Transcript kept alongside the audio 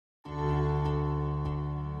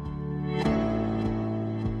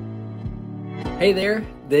Hey there,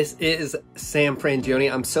 this is Sam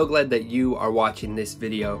Frangione. I'm so glad that you are watching this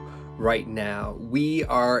video right now. We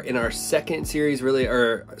are in our second series,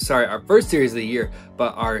 our first series of the year,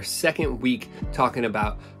 but our second week talking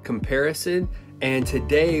about comparison. And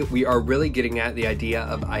today we are really getting at the idea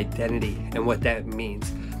of identity and what that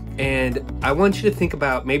means. And I want you to think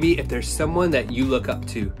about maybe if there's someone that you look up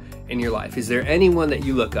to in your life. Is there anyone that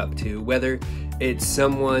you look up to, whether it's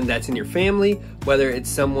someone that's in your family, whether it's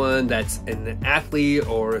someone that's an athlete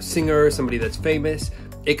or a singer, somebody that's famous?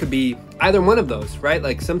 It could be either one of those, right?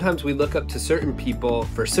 Like sometimes we look up to certain people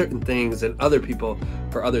for certain things and other people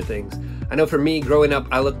for other things. I know for me, growing up,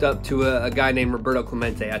 I looked up to a guy named Roberto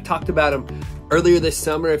Clemente. I talked about him earlier this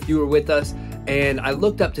summer if you were with us, and I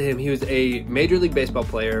looked up to him. He was a Major League Baseball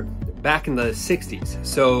player back in the 60s,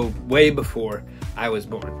 so way before I was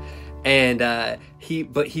born. And he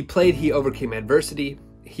overcame adversity.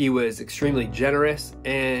 He was extremely generous,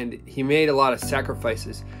 and he made a lot of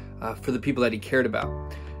sacrifices for the people that he cared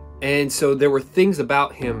about. And so there were things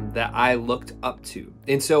about him that I looked up to.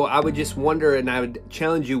 And so I would just wonder, and I would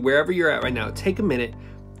challenge you wherever you're at right now, take a minute,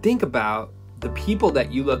 think about the people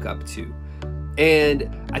that you look up to.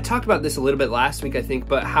 And I talked about this a little bit last week, I think,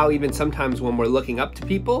 but how even sometimes when we're looking up to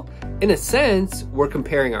people, in a sense, we're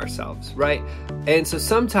comparing ourselves, right? And so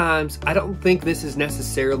sometimes, I don't think this is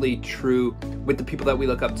necessarily true with the people that we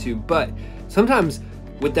look up to, but sometimes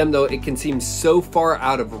with them though, it can seem so far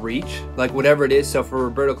out of reach, like whatever it is. So for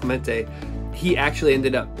Roberto Clemente, he actually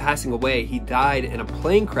ended up passing away. He died in a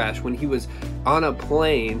plane crash when he was on a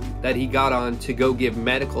plane that he got on to go give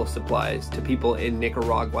medical supplies to people in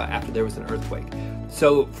Nicaragua after there was an earthquake.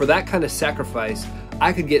 So for that kind of sacrifice,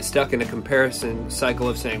 I could get stuck in a comparison cycle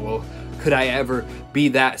of saying, well, could I ever be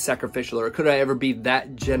that sacrificial, or could I ever be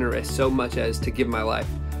that generous so much as to give my life?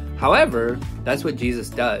 However, that's what Jesus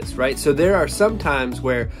does, right? So there are some times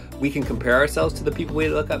where we can compare ourselves to the people we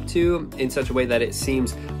look up to in such a way that it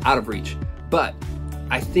seems out of reach. But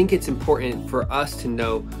I think it's important for us to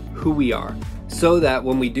know who we are, so that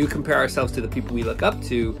when we do compare ourselves to the people we look up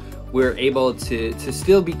to, we're able to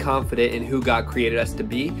still be confident in who God created us to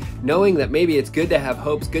be, knowing that maybe it's good to have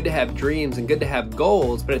hopes, good to have dreams, and good to have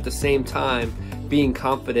goals, but at the same time, being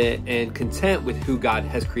confident and content with who God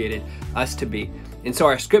has created us to be. And so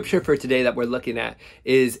our scripture for today that we're looking at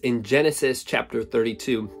is in Genesis chapter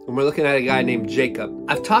 32. And we're looking at a guy named Jacob.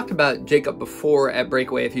 I've talked about Jacob before at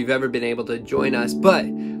Breakaway if you've ever been able to join us, but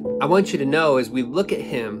I want you to know as we look at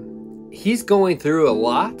him, he's going through a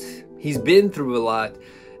lot. He's been through a lot.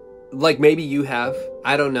 Like maybe you have.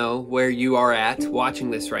 I don't know where you are at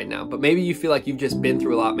watching this right now, but maybe you feel like you've just been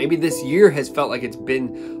through a lot. Maybe this year has felt like it's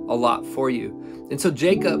been a lot for you. And so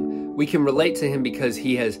Jacob, we can relate to him because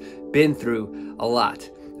he has been through a lot,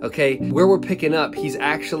 okay? Where we're picking up, he's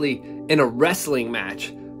actually in a wrestling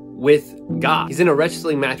match with God. He's in a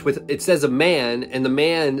wrestling match with, it says a man, and the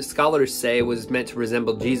man, scholars say, was meant to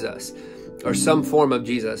resemble Jesus, or some form of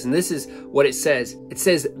Jesus. And this is what it says. It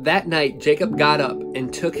says, that night Jacob got up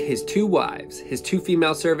and took his 2 wives, his 2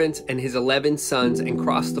 female servants, and his 11 sons, and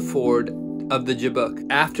crossed the ford of the Jabbok.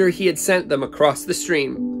 After he had sent them across the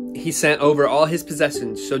stream, he sent over all his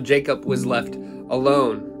possessions, so Jacob was left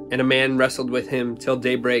alone. And a man wrestled with him till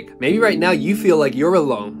daybreak. Maybe right now you feel like you're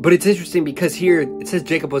alone. But it's interesting because here it says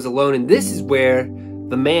Jacob was alone, and this is where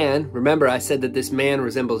the man, remember I said that this man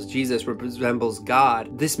resembles Jesus, resembles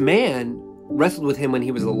God. This man wrestled with him when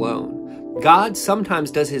he was alone. God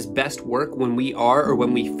sometimes does his best work when we are or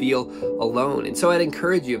when we feel alone. And so I'd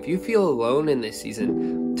encourage you, if you feel alone in this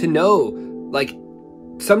season, to know, like,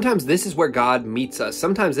 sometimes this is where God meets us.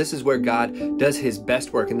 Sometimes this is where God does his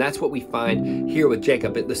best work. And that's what we find here with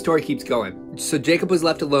Jacob. The story keeps going. So Jacob was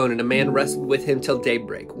left alone, and a man wrestled with him till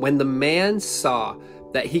daybreak. When the man saw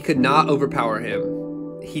that he could not overpower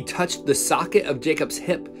him, he touched the socket of Jacob's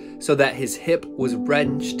hip, so that his hip was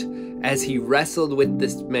wrenched as he wrestled with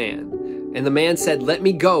this man. And the man said, let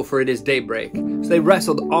me go, for it is daybreak. So they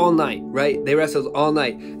wrestled all night, right? They wrestled all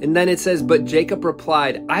night. And then it says, but Jacob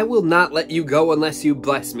replied, I will not let you go unless you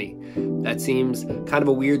bless me. That seems kind of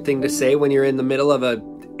a weird thing to say when you're in the middle of a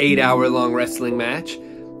 8-hour-long wrestling match.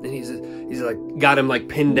 And he's like, got him like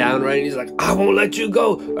pinned down, right? And he's like, I won't let you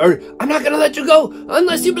go, or I'm not going to let you go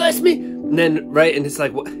unless you bless me. And then, right? And it's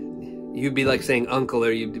like, what? You'd be like saying uncle,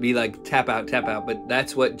 or you'd be like tap out, but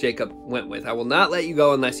that's what Jacob went with. I will not let you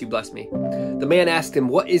go unless you bless me. The man asked him,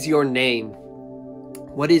 what is your name?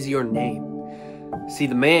 What is your name? See,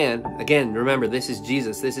 the man, again, remember, this is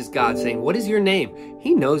Jesus, this is God saying, what is your name?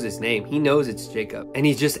 He knows his name. He knows it's Jacob. And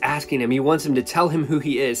he's just asking him. He wants him to tell him who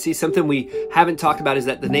he is. See, something we haven't talked about is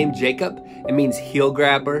that the name Jacob, it means heel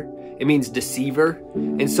grabber. It means deceiver.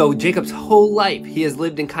 And so Jacob's whole life, he has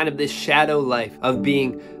lived in kind of this shadow life of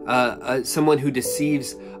being someone who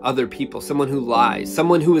deceives other people, someone who lies,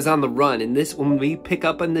 someone who is on the run. And this, when we pick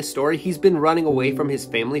up on this story, he's been running away from his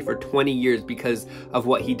family for 20 years because of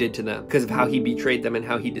what he did to them, because of how he betrayed them and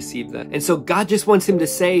how he deceived them. And so God just wants him to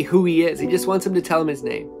say who he is. He just wants him to tell him his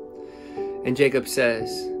name. And Jacob says,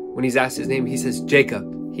 when he's asked his name, he says,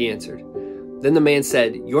 "Jacob," he answered. Then the man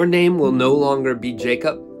said, "Your name will no longer be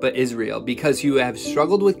Jacob, but Israel, because you have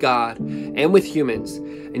struggled with God and with humans,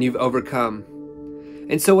 and you've overcome."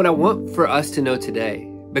 And so what I want for us to know today,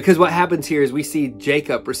 because what happens here is we see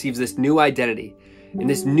Jacob receives this new identity and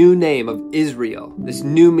this new name of Israel, this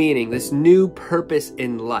new meaning, this new purpose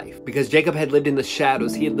in life. Because Jacob had lived in the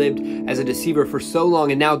shadows, he had lived as a deceiver for so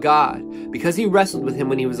long, and now God, because he wrestled with him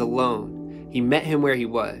when he was alone, he met him where he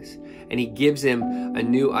was, and he gives him a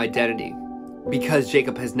new identity. Because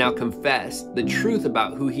Jacob has now confessed the truth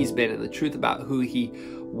about who he's been and the truth about who he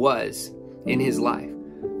was in his life.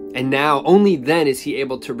 And now, only then is he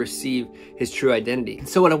able to receive his true identity. And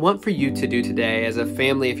so what I want for you to do today as a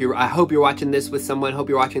family, I hope you're watching this with someone, hope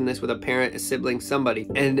you're watching this with a parent, a sibling, somebody.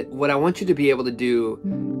 And what I want you to be able to do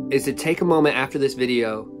is to take a moment after this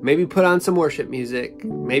video, maybe put on some worship music,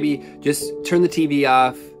 maybe just turn the TV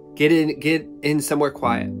off, get in somewhere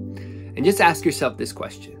quiet, and just ask yourself this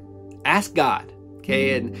question. Ask God,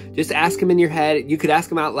 okay? And just ask him in your head. You could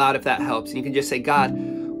ask him out loud if that helps. And you can just say, "God,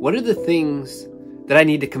 what are the things that I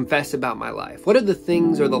need to confess about my life? What are the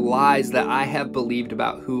things or the lies that I have believed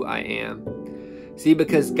about who I am?" See,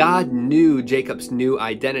 because God knew Jacob's new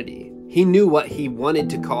identity. He knew what he wanted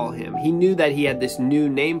to call him. He knew that he had this new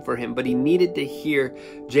name for him, but he needed to hear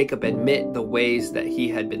Jacob admit the ways that he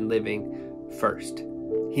had been living first.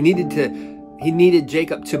 He needed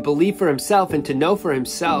Jacob to believe for himself and to know for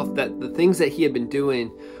himself that the things that he had been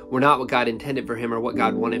doing were not what God intended for him or what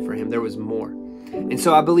God wanted for him. There was more. And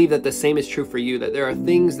so I believe that the same is true for you, that there are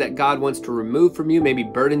things that God wants to remove from you, maybe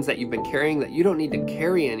burdens that you've been carrying that you don't need to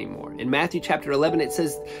carry anymore. In Matthew chapter 11, it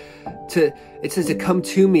says to come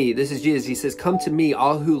to me. This is Jesus. He says, "Come to me,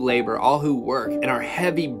 all who labor, all who work and are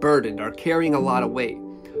heavy burdened, are carrying a lot of weight,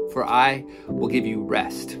 for I will give you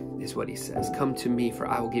rest," is what he says. Come to me, for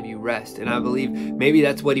I will give you rest. And I believe maybe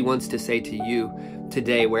that's what he wants to say to you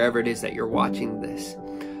today, wherever it is that you're watching this.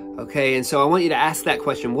 Okay, and so I want you to ask that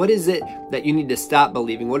question. What is it that you need to stop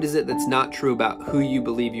believing? What is it that's not true about who you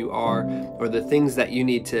believe you are, or the things that you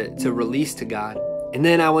need to release to God? And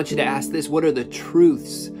then I want you to ask this: what are the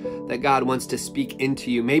truths that God wants to speak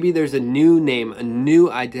into you? Maybe there's a new name, a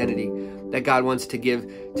new identity that God wants to give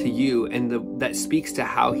to you, and that speaks to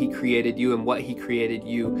how he created you and what he created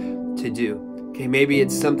you to do. Okay, maybe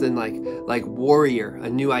it's something like warrior, a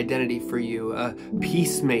new identity for you, a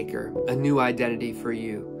peacemaker, a new identity for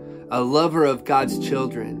you, a lover of God's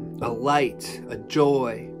children, a light, a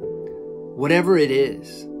joy. Whatever it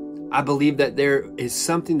is, I believe that there is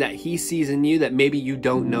something that he sees in you that maybe you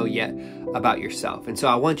don't know yet about yourself. And so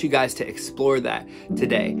I want you guys to explore that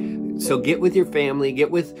today. So get with your family, get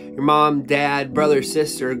with your mom, dad, brother,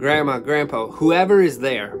 sister, grandma, grandpa, whoever is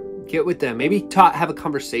there. Get with them. Maybe have a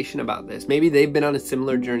conversation about this. Maybe they've been on a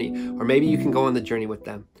similar journey, or maybe you can go on the journey with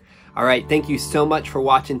them. All right, thank you so much for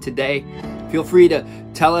watching today. Feel free to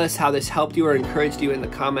tell us how this helped you or encouraged you in the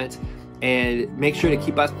comments, and make sure to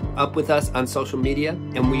keep up with us on social media,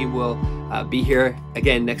 and we will be here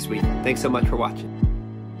again next week. Thanks so much for watching.